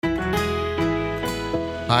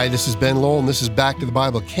Hi, this is Ben Lowell, and this is Back to the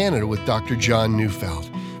Bible Canada with Dr. John Neufeld.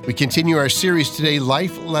 We continue our series today,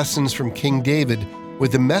 Life Lessons from King David,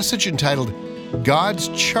 with a message entitled, God's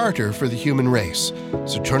Charter for the Human Race.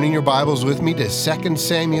 So turning your Bibles with me to 2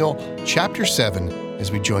 Samuel chapter 7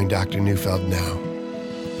 as we join Dr. Neufeld now.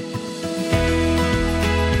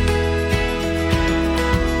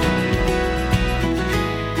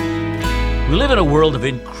 We live in a world of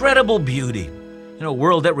incredible beauty, in a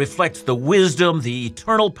world that reflects the wisdom, the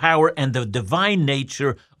eternal power, and the divine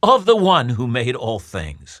nature of the one who made all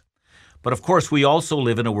things. But of course, we also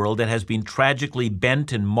live in a world that has been tragically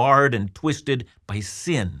bent and marred and twisted by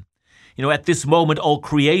sin. At this moment, all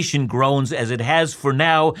creation groans as it has for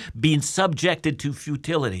now been subjected to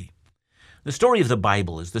futility. The story of the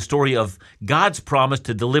Bible is the story of God's promise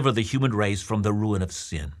to deliver the human race from the ruin of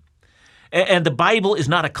sin. And the Bible is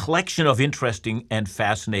not a collection of interesting and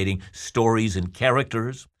fascinating stories and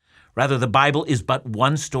characters. Rather, the Bible is but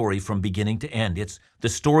one story from beginning to end. It's the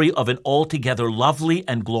story of an altogether lovely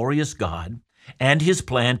and glorious God and his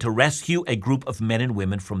plan to rescue a group of men and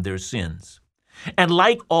women from their sins. And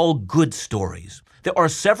like all good stories, there are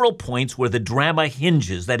several points where the drama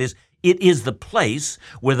hinges. That is, it is the place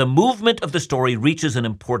where the movement of the story reaches an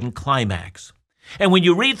important climax. And when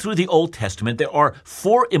you read through the Old Testament, there are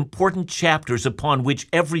 4 important chapters upon which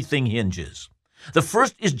everything hinges. The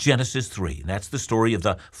first is Genesis 3. That's the story of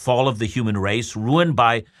the fall of the human race, ruined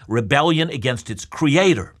by rebellion against its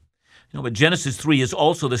creator. But Genesis 3 is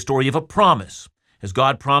also the story of a promise, as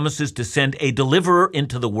God promises to send a deliverer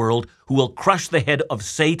into the world who will crush the head of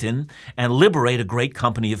Satan and liberate a great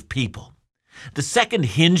company of people. The second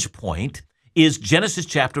hinge point is Genesis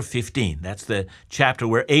chapter 15. That's the chapter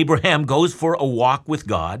where Abraham goes for a walk with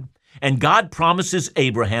God, and God promises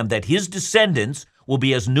Abraham that his descendants will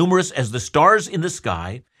be as numerous as the stars in the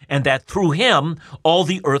sky, and that through him all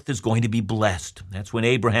the earth is going to be blessed. That's when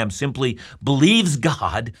Abraham simply believes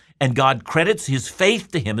God, and God credits his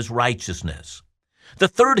faith to him as righteousness. The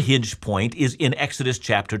third hinge point is in Exodus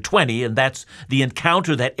chapter 20, and that's the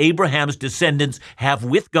encounter that Abraham's descendants have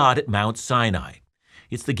with God at Mount Sinai.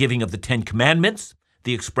 It's the giving of the 10 Commandments,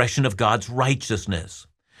 the expression of God's righteousness.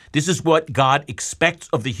 This is what God expects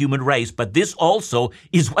of the human race, but this also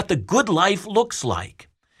is what the good life looks like.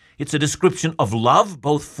 It's a description of love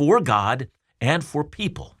both for God and for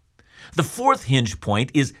people. The fourth hinge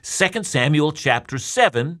point is 2 Samuel chapter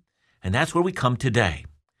 7, and that's where we come today.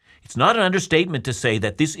 It's not an understatement to say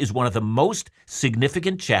that this is one of the most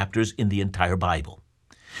significant chapters in the entire Bible.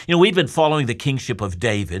 We've been following the kingship of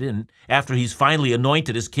David, and after he's finally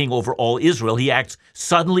anointed as king over all Israel, he acts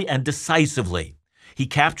suddenly and decisively. He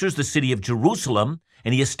captures the city of Jerusalem,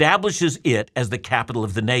 and he establishes it as the capital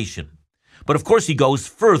of the nation. But of course, he goes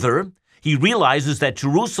further. He realizes that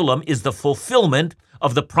Jerusalem is the fulfillment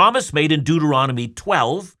of the promise made in Deuteronomy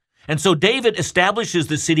 12, and so David establishes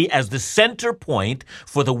the city as the center point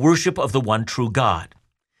for the worship of the one true God.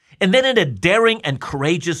 And then in a daring and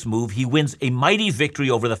courageous move, he wins a mighty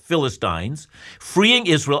victory over the Philistines, freeing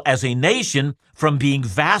Israel as a nation from being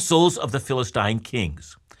vassals of the Philistine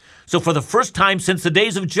kings. So for the first time since the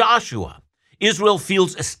days of Joshua, Israel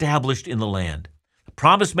feels established in the land. The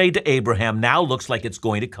promise made to Abraham now looks like it's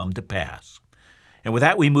going to come to pass. And with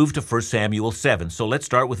that, we move to 1 Samuel 7. So let's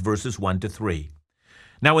start with verses 1 to 3.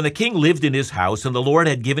 Now when the king lived in his house, and the Lord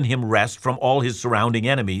had given him rest from all his surrounding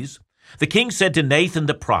enemies, the king said to Nathan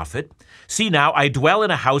the prophet, "See now, I dwell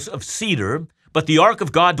in a house of cedar, but the ark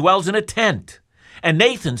of God dwells in a tent." And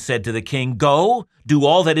Nathan said to the king, "Go, do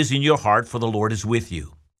all that is in your heart, for the Lord is with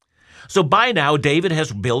you." So by now, David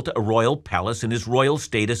has built a royal palace, and his royal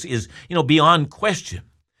status is, beyond question.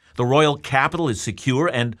 The royal capital is secure,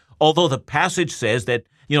 and although the passage says that,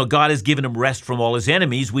 God has given him rest from all his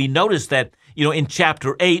enemies, we notice that, in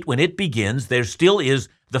chapter 8, when it begins, there still is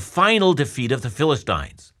the final defeat of the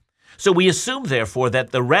Philistines. So we assume, therefore,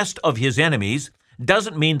 that the rest of his enemies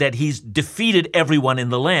doesn't mean that he's defeated everyone in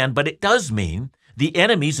the land, but it does mean the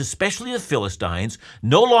enemies, especially the Philistines,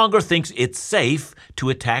 no longer thinks it's safe to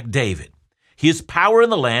attack David. His power in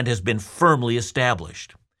the land has been firmly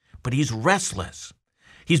established. But he's restless.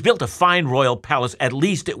 He's built a fine royal palace, at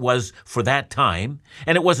least it was for that time,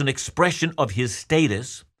 and it was an expression of his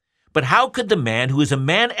status. But how could the man who is a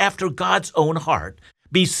man after God's own heart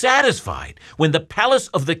be satisfied when the palace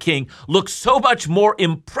of the king looks so much more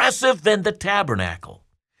impressive than the tabernacle?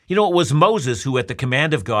 It was Moses who, at the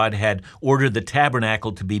command of God, had ordered the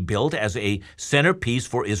tabernacle to be built as a centerpiece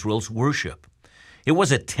for Israel's worship. It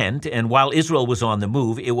was a tent, and while Israel was on the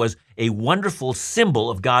move, it was a wonderful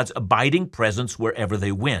symbol of God's abiding presence wherever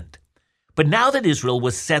they went. But now that Israel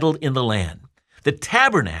was settled in the land, the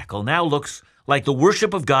tabernacle now looks like the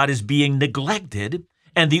worship of God is being neglected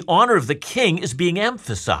and the honor of the king is being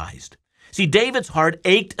emphasized. See, David's heart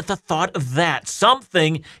ached at the thought of that,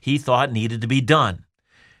 something he thought needed to be done.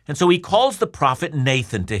 And so he calls the prophet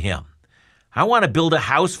Nathan to him. I want to build a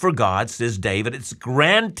house for God, says David. It's a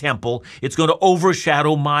grand temple. It's going to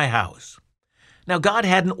overshadow my house. Now, God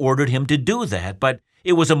hadn't ordered him to do that, but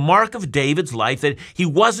it was a mark of David's life that he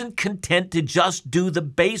wasn't content to just do the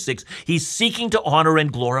basics. He's seeking to honor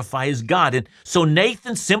and glorify his God. And so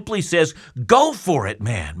Nathan simply says, go for it,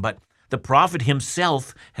 man. But the prophet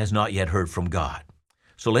himself has not yet heard from God.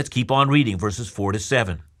 So let's keep on reading verses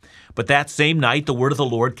 4-7. But that same night, the word of the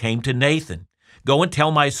Lord came to Nathan. Go and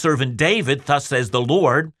tell my servant David, thus says the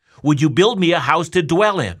Lord, would you build me a house to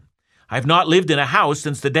dwell in? I have not lived in a house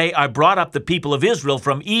since the day I brought up the people of Israel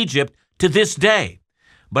from Egypt to this day.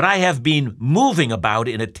 But I have been moving about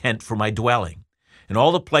in a tent for my dwelling. In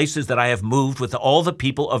all the places that I have moved with all the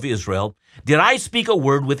people of Israel, did I speak a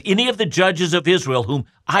word with any of the judges of Israel whom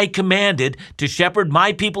I commanded to shepherd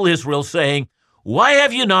my people Israel, saying, why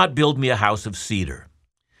have you not built me a house of cedar?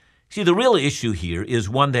 See, the real issue here is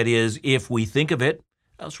one that is, if we think of it,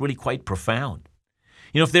 that's really quite profound.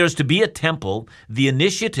 If there's to be a temple, the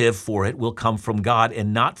initiative for it will come from God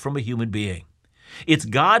and not from a human being. It's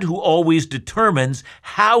God who always determines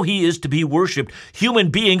how he is to be worshiped. Human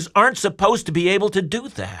beings aren't supposed to be able to do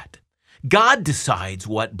that. God decides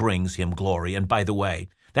what brings him glory. And by the way,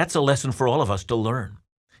 that's a lesson for all of us to learn.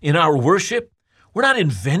 In our worship, we're not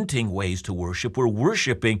inventing ways to worship. We're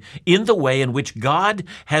worshiping in the way in which God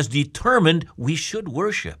has determined we should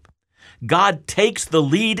worship. God takes the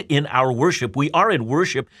lead in our worship. We are in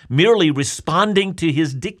worship merely responding to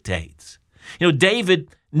his dictates. David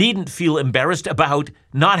needn't feel embarrassed about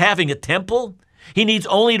not having a temple. He needs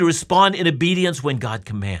only to respond in obedience when God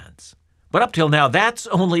commands. But up till now, that's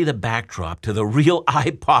only the backdrop to the real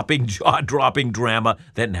eye-popping, jaw-dropping drama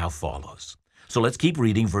that now follows. So let's keep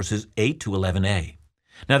reading verses 8-11a.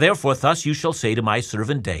 Now therefore, thus you shall say to my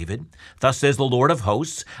servant David, thus says the Lord of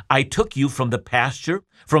hosts, I took you from the pasture,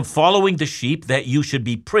 from following the sheep, that you should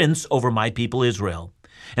be prince over my people Israel.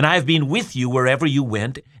 And I have been with you wherever you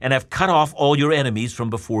went, and have cut off all your enemies from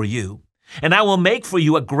before you. And I will make for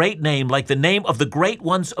you a great name, like the name of the great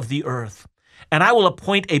ones of the earth. And I will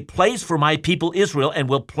appoint a place for my people Israel, and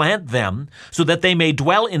will plant them, so that they may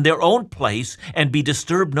dwell in their own place, and be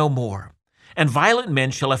disturbed no more. And violent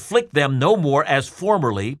men shall afflict them no more as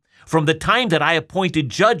formerly, from the time that I appointed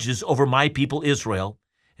judges over my people Israel,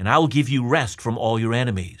 and I will give you rest from all your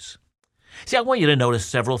enemies. See, I want you to notice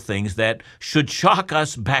several things that should shock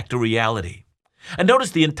us back to reality. And notice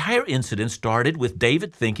the entire incident started with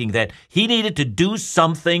David thinking that he needed to do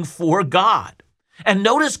something for God. And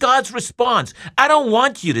notice God's response. I don't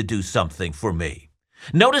want you to do something for me.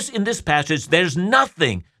 Notice in this passage, there's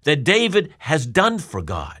nothing that David has done for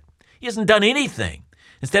God. He hasn't done anything.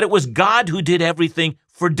 Instead, it was God who did everything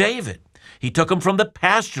for David. He took him from the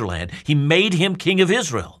pasture land. He made him king of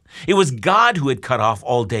Israel. It was God who had cut off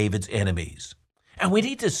all David's enemies. And we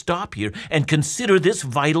need to stop here and consider this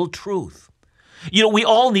vital truth. We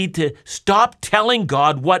all need to stop telling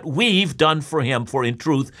God what we've done for him, for in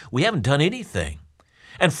truth, we haven't done anything.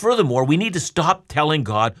 And furthermore, we need to stop telling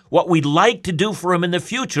God what we'd like to do for him in the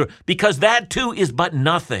future, because that too is but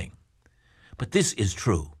nothing. But this is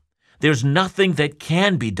true. There's nothing that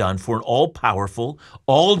can be done for an all-powerful,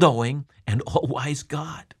 all-knowing, and all-wise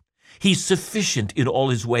God. He's sufficient in all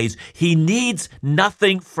his ways. He needs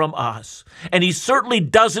nothing from us. And he certainly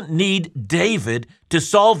doesn't need David to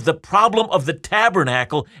solve the problem of the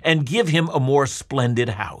tabernacle and give him a more splendid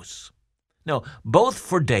house. No, both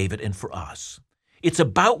for David and for us. It's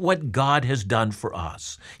about what God has done for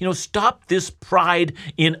us. Stop this pride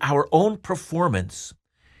in our own performance.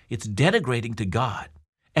 It's denigrating to God.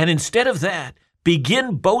 And instead of that,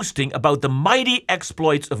 begin boasting about the mighty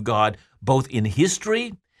exploits of God, both in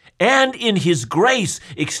history and in his grace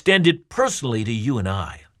extended personally to you and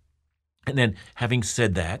I. And then, having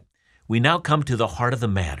said that, we now come to the heart of the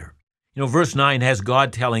matter. Verse 9 has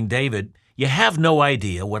God telling David, you have no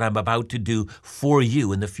idea what I'm about to do for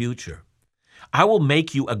you in the future. I will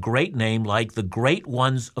make you a great name like the great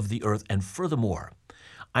ones of the earth. And furthermore,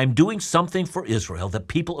 I'm doing something for Israel, the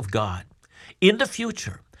people of God. In the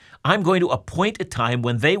future, I'm going to appoint a time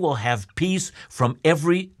when they will have peace from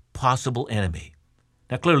every possible enemy.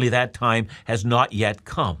 Now, clearly that time has not yet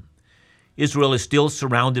come. Israel is still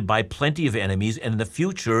surrounded by plenty of enemies, and in the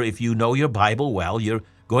future, if you know your Bible well, you're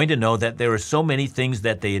going to know that there are so many things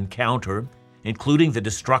that they encounter, including the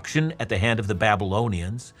destruction at the hand of the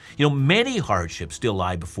Babylonians. Many hardships still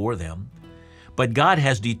lie before them. But God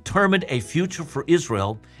has determined a future for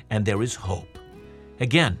Israel, and there is hope.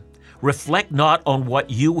 Again, reflect not on what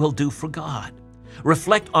you will do for God,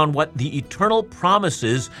 Reflect on what the eternal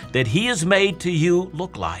promises that he has made to you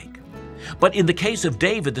look like. But in the case of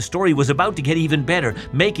David, the story was about to get even better,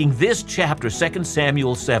 making this chapter, 2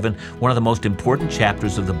 Samuel 7, one of the most important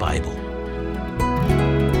chapters of the Bible.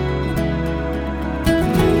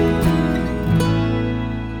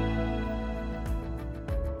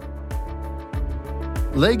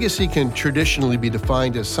 Legacy can traditionally be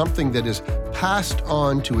defined as something that is passed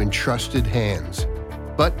on to entrusted hands.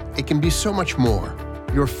 But it can be so much more.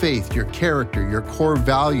 Your faith, your character, your core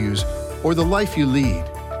values, or the life you lead.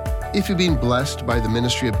 If you've been blessed by the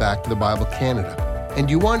ministry of Back to the Bible Canada, and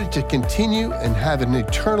you want it to continue and have an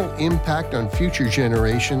eternal impact on future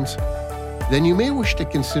generations, then you may wish to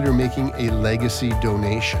consider making a legacy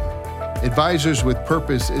donation. Advisors with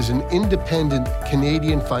Purpose is an independent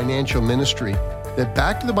Canadian financial ministry that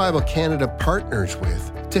Back to the Bible Canada partners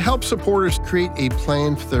with to help supporters create a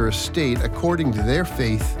plan for their estate according to their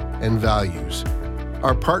faith and values.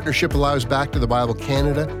 Our partnership allows Back to the Bible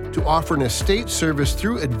Canada to offer an estate service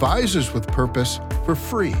through Advisors with Purpose for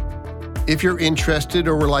free. If you're interested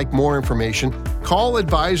or would like more information, call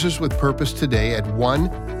Advisors with Purpose today at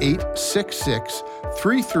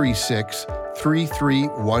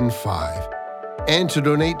 1-866-336-3315. And to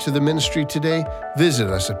donate to the ministry today, visit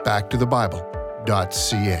us at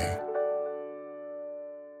backtothebible.ca.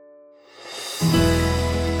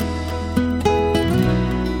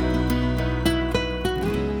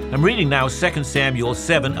 I'm reading now 2 Samuel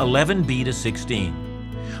 7, 11b to 16.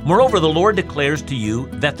 Moreover, the Lord declares to you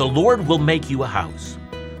that the Lord will make you a house.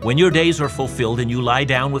 When your days are fulfilled and you lie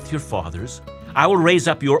down with your fathers, I will raise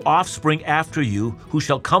up your offspring after you, who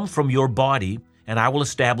shall come from your body, and I will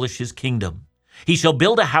establish his kingdom. He shall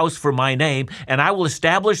build a house for my name, and I will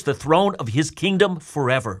establish the throne of his kingdom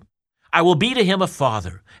forever. I will be to him a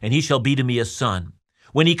father, and he shall be to me a son.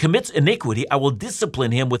 When he commits iniquity, I will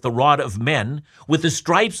discipline him with the rod of men, with the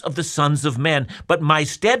stripes of the sons of men. But my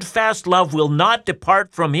steadfast love will not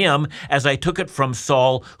depart from him, as I took it from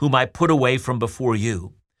Saul, whom I put away from before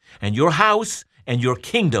you. And your house and your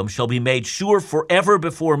kingdom shall be made sure forever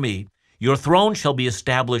before me. Your throne shall be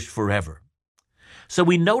established forever. So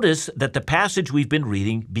we notice that the passage we've been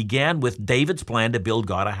reading began with David's plan to build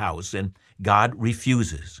God a house, and God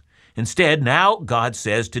refuses. Instead, now God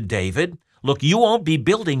says to David, look, you won't be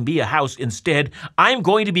building me a house. Instead, I'm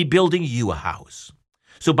going to be building you a house.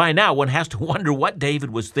 So by now, one has to wonder what David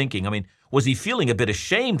was thinking. I mean, was he feeling a bit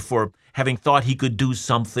ashamed for having thought he could do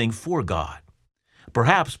something for God?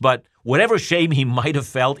 Perhaps, but whatever shame he might have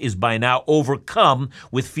felt is by now overcome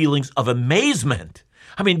with feelings of amazement.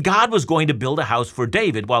 I mean, God was going to build a house for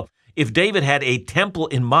David. Well, if David had a temple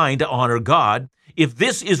in mind to honor God, if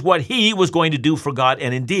this is what he was going to do for God,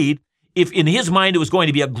 and indeed, if in his mind it was going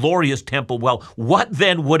to be a glorious temple, well, what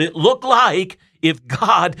then would it look like if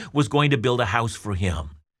God was going to build a house for him?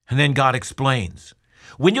 And then God explains,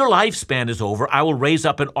 when your lifespan is over, I will raise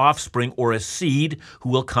up an offspring or a seed who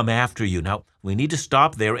will come after you. Now, we need to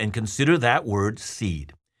stop there and consider that word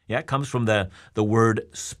seed. Yeah, it comes from the word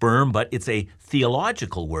sperm, but it's a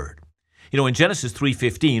theological word. You know, in Genesis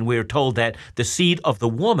 3:15, we are told that the seed of the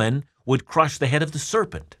woman would crush the head of the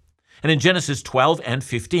serpent. And in Genesis 12 and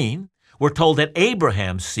 15, we're told that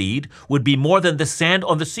Abraham's seed would be more than the sand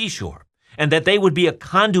on the seashore, and that they would be a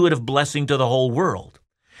conduit of blessing to the whole world.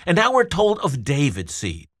 And now we're told of David's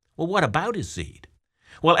seed. Well, what about his seed?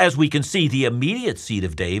 Well, as we can see, the immediate seed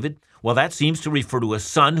of David, well, that seems to refer to a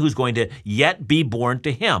son who's going to yet be born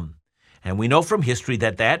to him. And we know from history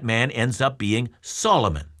that that man ends up being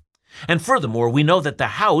Solomon. And furthermore, we know that the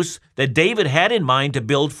house that David had in mind to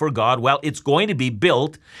build for God, well, it's going to be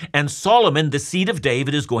built, and Solomon, the seed of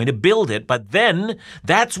David, is going to build it. But then,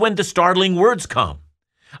 that's when the startling words come.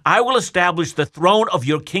 I will establish the throne of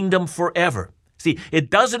your kingdom forever. See, it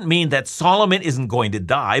doesn't mean that Solomon isn't going to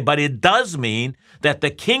die, but it does mean that the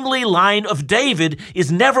kingly line of David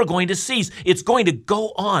is never going to cease. It's going to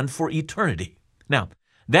go on for eternity. Now,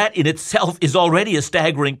 that in itself is already a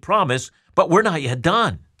staggering promise, but we're not yet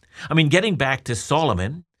done. I mean, getting back to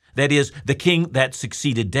Solomon, that is, the king that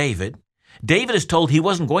succeeded David, David is told he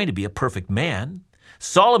wasn't going to be a perfect man.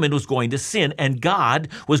 Solomon was going to sin, and God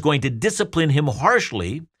was going to discipline him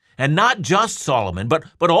harshly, and not just Solomon,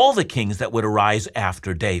 but all the kings that would arise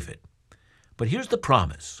after David. But here's the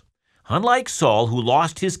promise. Unlike Saul, who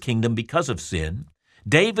lost his kingdom because of sin,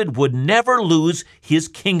 David would never lose his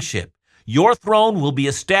kingship. Your throne will be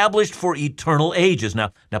established for eternal ages.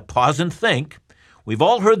 Now pause and think. We've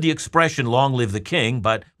all heard the expression, long live the king,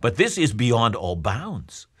 but this is beyond all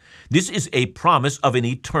bounds. This is a promise of an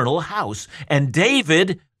eternal house, and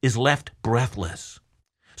David is left breathless.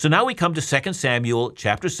 So now we come to 2 Samuel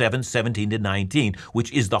chapter 7, 17 to 19,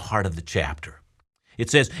 which is the heart of the chapter. It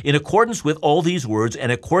says, in accordance with all these words,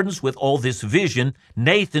 and accordance with all this vision,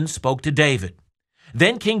 Nathan spoke to David.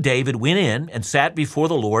 Then King David went in and sat before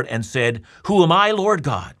the Lord and said, Who am I, Lord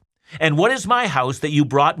God? And what is my house that you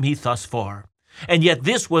brought me thus far? And yet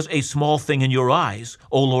this was a small thing in your eyes,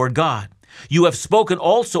 O Lord God. You have spoken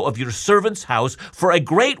also of your servant's house for a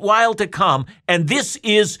great while to come, and this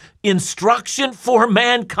is instruction for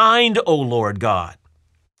mankind, O Lord God.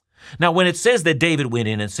 Now, when it says that David went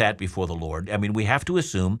in and sat before the Lord, we have to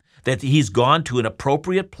assume that he's gone to an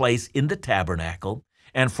appropriate place in the tabernacle,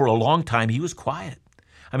 and for a long time he was quiet.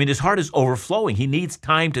 His heart is overflowing. He needs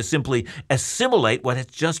time to simply assimilate what has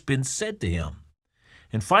just been said to him.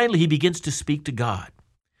 And finally, he begins to speak to God.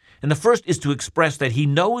 And the first is to express that he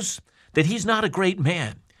knows that he's not a great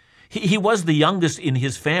man. He was the youngest in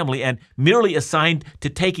his family and merely assigned to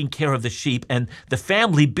taking care of the sheep, and the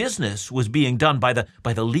family business was being done by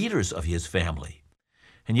the leaders of his family.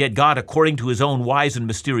 And yet God, according to his own wise and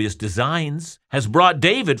mysterious designs, has brought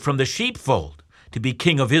David from the sheepfold to be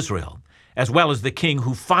king of Israel, as well as the king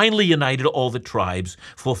who finally united all the tribes,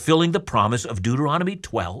 fulfilling the promise of Deuteronomy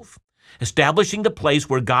 12, establishing the place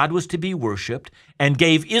where God was to be worshipped, and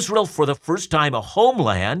gave Israel for the first time a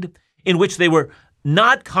homeland in which they were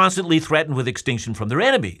not constantly threatened with extinction from their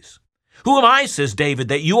enemies. Who am I, says David,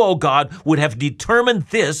 that you, O God, would have determined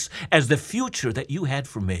this as the future that you had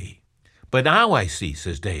for me? But now I see,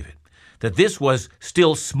 says David, that this was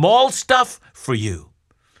still small stuff for you.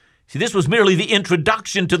 See, this was merely the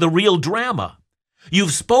introduction to the real drama.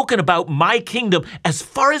 You've spoken about my kingdom as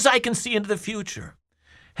far as I can see into the future.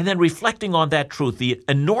 And then reflecting on that truth, the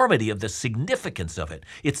enormity of the significance of it,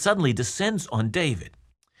 it suddenly descends on David.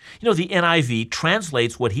 The NIV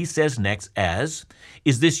translates what he says next as,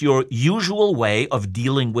 is this your usual way of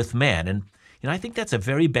dealing with man? And I think that's a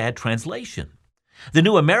very bad translation. The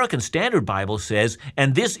New American Standard Bible says,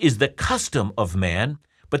 and this is the custom of man,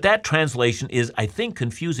 but that translation is, I think,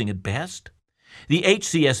 confusing at best. The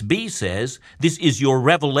HCSB says, this is your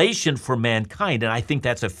revelation for mankind, and I think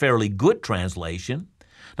that's a fairly good translation.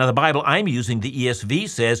 Now, the Bible I'm using, the ESV,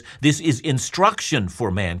 says this is instruction for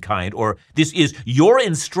mankind, or this is your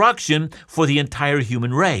instruction for the entire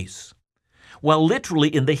human race. Well, literally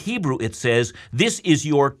in the Hebrew it says, this is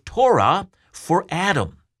your Torah for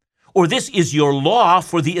Adam, or this is your law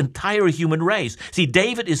for the entire human race. See,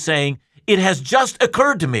 David is saying, it has just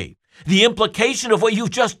occurred to me, the implication of what you've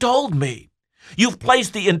just told me. You've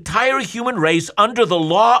placed the entire human race under the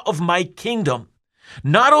law of my kingdom.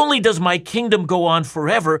 Not only does my kingdom go on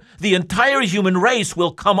forever, the entire human race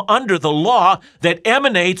will come under the law that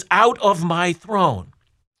emanates out of my throne.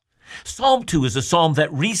 Psalm 2 is a psalm that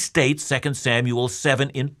restates 2 Samuel 7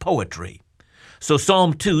 in poetry. So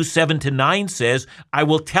Psalm 2, 7-9 says, I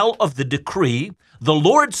will tell of the decree. The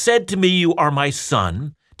Lord said to me, you are my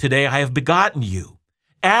son. Today I have begotten you.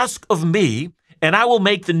 Ask of me, and I will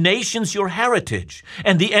make the nations your heritage,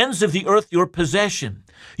 and the ends of the earth your possession.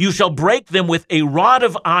 You shall break them with a rod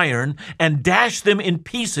of iron and dash them in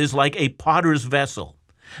pieces like a potter's vessel.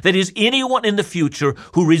 That is, anyone in the future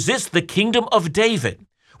who resists the kingdom of David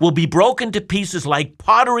will be broken to pieces like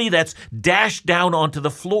pottery that's dashed down onto the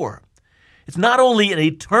floor. It's not only an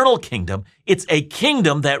eternal kingdom, it's a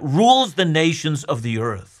kingdom that rules the nations of the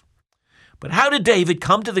earth. But how did David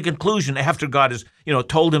come to the conclusion after God has,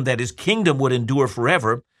 told him that his kingdom would endure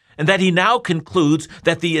forever, and that he now concludes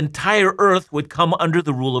that the entire earth would come under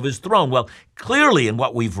the rule of his throne? Well, clearly in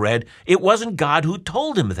what we've read, it wasn't God who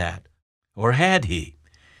told him that. Or had he?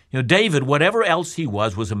 David, whatever else he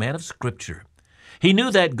was a man of Scripture. He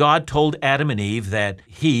knew that God told Adam and Eve that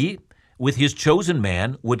he, with his chosen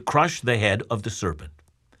man, would crush the head of the serpent.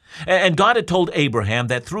 And God had told Abraham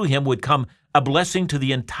that through him would come a blessing to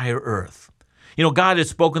the entire earth. God had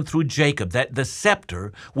spoken through Jacob that the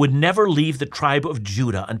scepter would never leave the tribe of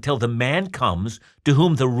Judah until the man comes to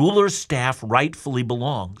whom the ruler's staff rightfully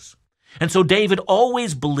belongs. And so David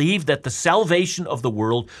always believed that the salvation of the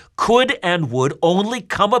world could and would only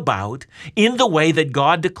come about in the way that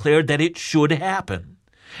God declared that it should happen.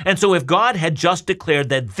 And so if God had just declared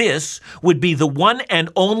that this would be the one and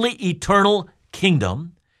only eternal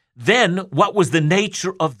kingdom, then what was the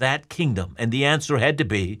nature of that kingdom? And the answer had to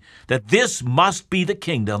be that this must be the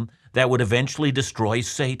kingdom that would eventually destroy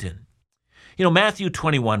Satan. Matthew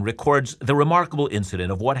 21 records the remarkable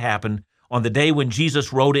incident of what happened on the day when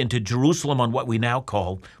Jesus rode into Jerusalem on what we now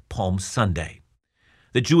call Palm Sunday.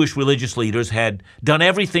 The Jewish religious leaders had done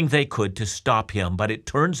everything they could to stop him, but it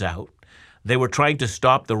turns out they were trying to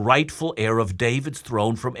stop the rightful heir of David's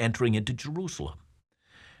throne from entering into Jerusalem.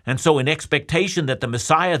 And so in expectation that the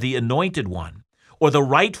Messiah, the Anointed One, or the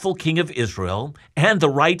rightful King of Israel and the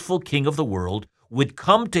rightful King of the world, would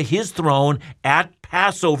come to his throne at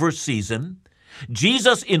Passover season,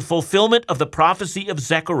 Jesus, in fulfillment of the prophecy of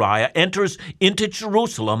Zechariah, enters into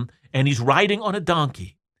Jerusalem, and he's riding on a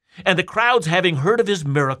donkey. And the crowds, having heard of his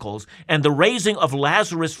miracles and the raising of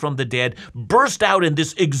Lazarus from the dead, burst out in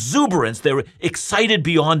this exuberance. They're excited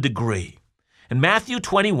beyond degree. And Matthew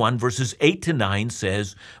 21, verses 8 to 9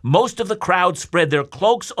 says, "Most of the crowd spread their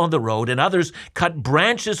cloaks on the road, and others cut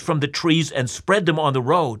branches from the trees and spread them on the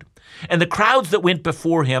road. And the crowds that went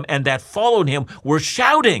before him and that followed him were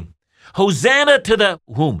shouting, 'Hosanna to the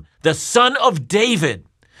whom? The Son of David.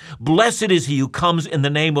 Blessed is he who comes in the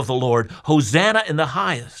name of the Lord. Hosanna in the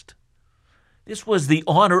highest.'" This was the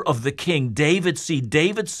honor of the king, David's seed,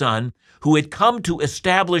 David's son, who had come to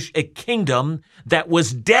establish a kingdom that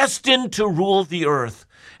was destined to rule the earth,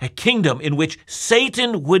 a kingdom in which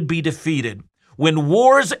Satan would be defeated, when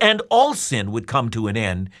wars and all sin would come to an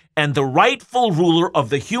end, and the rightful ruler of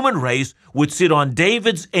the human race would sit on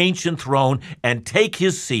David's ancient throne and take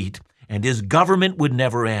his seat, and his government would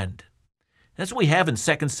never end. That's what we have in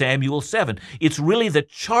 2 Samuel 7. It's really the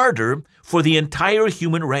charter for the entire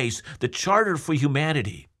human race, the charter for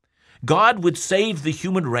humanity. God would save the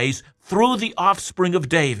human race through the offspring of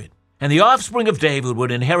David. And the offspring of David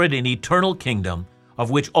would inherit an eternal kingdom of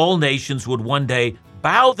which all nations would one day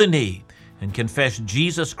bow the knee and confess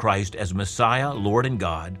Jesus Christ as Messiah, Lord and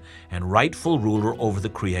God, and rightful ruler over the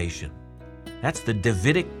creation. That's the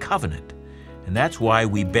Davidic covenant. And that's why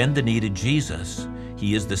we bend the knee to Jesus.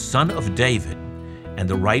 He is the Son of David and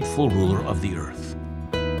the rightful ruler of the earth.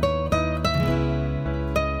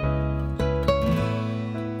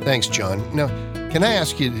 Thanks, John. Now, can I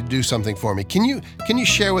ask you to do something for me? Can you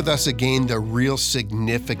share with us again the real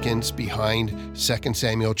significance behind 2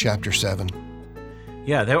 Samuel chapter 7?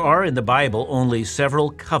 Yeah, there are in the Bible only several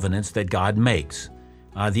covenants that God makes.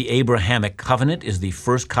 The Abrahamic covenant is the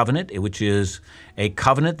first covenant, which is a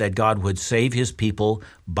covenant that God would save his people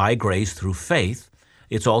by grace through faith.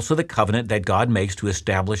 It's also the covenant that God makes to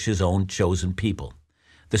establish his own chosen people.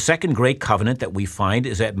 The second great covenant that we find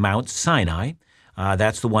is at Mount Sinai.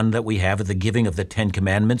 That's the one that we have at the giving of the Ten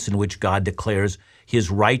Commandments, in which God declares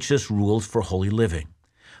his righteous rules for holy living.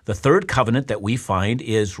 The third covenant that we find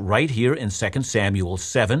is right here in 2 Samuel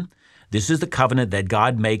 7. This is the covenant that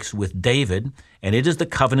God makes with David, and it is the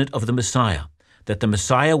covenant of the Messiah, that the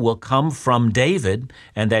Messiah will come from David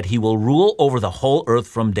and that he will rule over the whole earth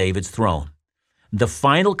from David's throne. The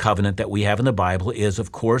final covenant that we have in the Bible is,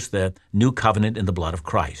 of course, the new covenant in the blood of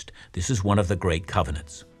Christ. This is one of the great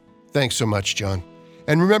covenants. Thanks so much, John.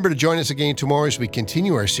 And remember to join us again tomorrow as we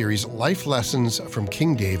continue our series, Life Lessons from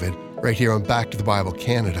King David, right here on Back to the Bible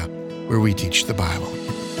Canada, where we teach the Bible.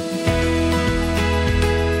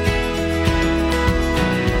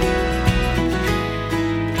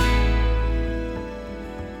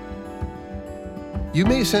 You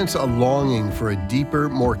may sense a longing for a deeper,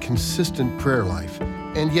 more consistent prayer life,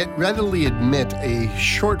 and yet readily admit a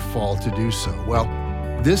shortfall to do so. Well,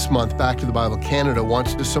 this month, Back to the Bible Canada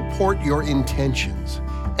wants to support your intentions,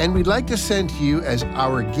 and we'd like to send to you as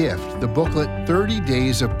our gift the booklet 30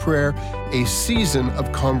 Days of Prayer, a Season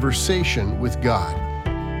of Conversation with God.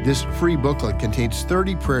 This free booklet contains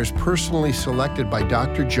 30 prayers personally selected by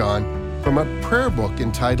Dr. John from a prayer book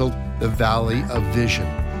entitled The Valley of Vision.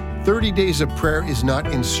 30 Days of Prayer is not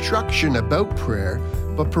instruction about prayer,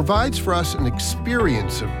 but provides for us an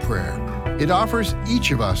experience of prayer. It offers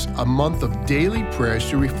each of us a month of daily prayers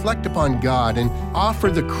to reflect upon God and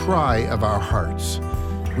offer the cry of our hearts.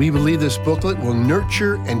 We believe this booklet will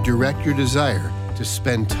nurture and direct your desire to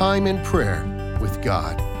spend time in prayer with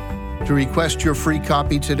God. To request your free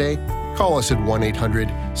copy today, call us at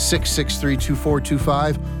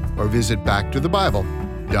 1-800-663-2425 or visit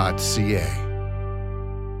backtothebible.ca.